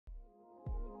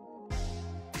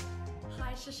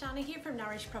Shoshana here from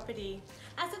Nourish Property.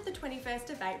 As of the 21st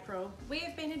of April, we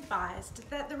have been advised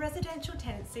that the Residential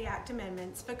Tenancy Act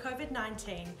amendments for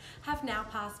COVID-19 have now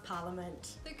passed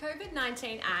Parliament. The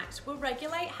COVID-19 Act will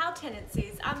regulate how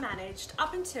tenancies are managed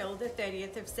up until the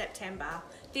 30th of September.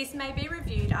 This may be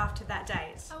reviewed after that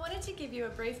date. I wanted to give you a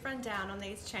brief rundown on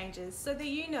these changes so that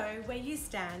you know where you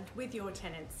stand with your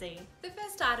tenancy. The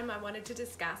first item I wanted to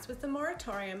discuss was the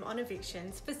moratorium on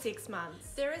evictions for 6 months.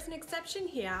 There is an exception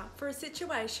here for a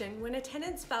situation when a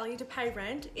tenant's failure to pay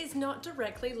rent is not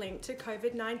directly linked to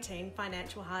COVID-19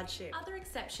 financial hardship. Other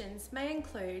exceptions may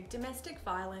include domestic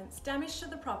violence, damage to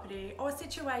the property, or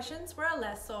situations where a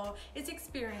lessor is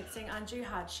experiencing undue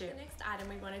hardship. The next item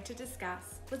we wanted to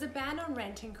discuss was a ban on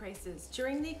rent increases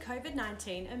during the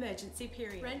COVID-19 emergency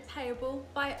period. Rent payable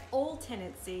by all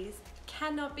tenancies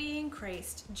cannot be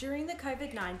increased during the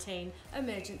COVID-19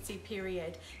 emergency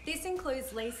period. This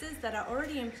includes leases that are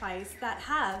already in place that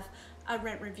have a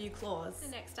rent review clause. The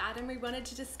next item we wanted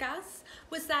to discuss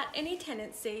was that any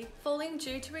tenancy falling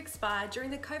due to expire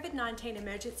during the COVID-19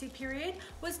 emergency period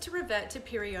was to revert to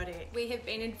periodic. We have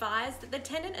been advised that the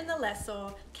tenant and the lessor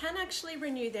can actually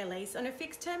renew their lease on a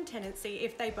fixed term tenancy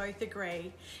if they both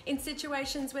agree. In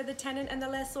situations where the tenant and the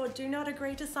lessor do not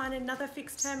agree to sign another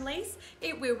fixed term lease,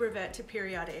 it will revert to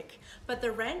periodic, but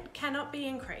the rent cannot be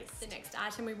increased. The next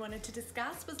item we wanted to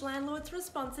discuss was landlords'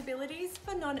 responsibilities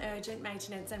for non-urgent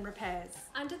maintenance and repairs.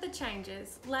 Under the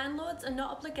changes, landlords are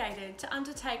not obligated to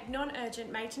undertake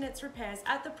non-urgent maintenance repairs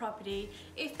at the property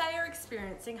if they are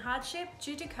experiencing hardship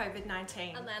due to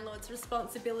COVID-19. A landlord's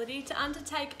responsibility to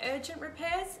undertake urgent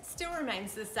repairs still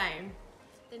remains the same.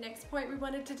 The next point we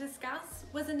wanted to discuss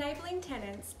was enabling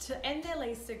tenants to end their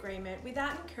lease agreement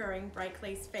without incurring break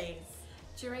lease fees.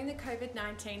 During the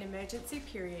COVID-19 emergency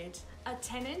period, a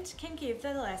tenant can give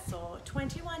the lessor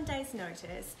 21 days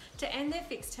notice to end their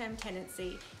fixed term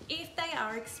tenancy if they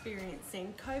are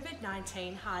experiencing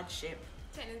COVID-19 hardship.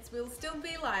 Tenants will still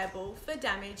be liable for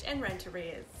damage and rent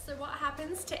arrears. So what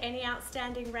happens to any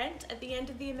outstanding rent at the end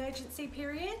of the emergency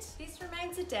period? This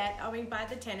remains a debt owing by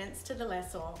the tenants to the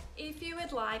lessor. If you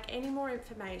would like any more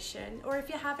information or if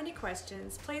you have any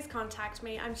questions, please contact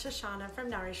me. I'm Shoshana from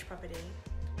Nourish Property.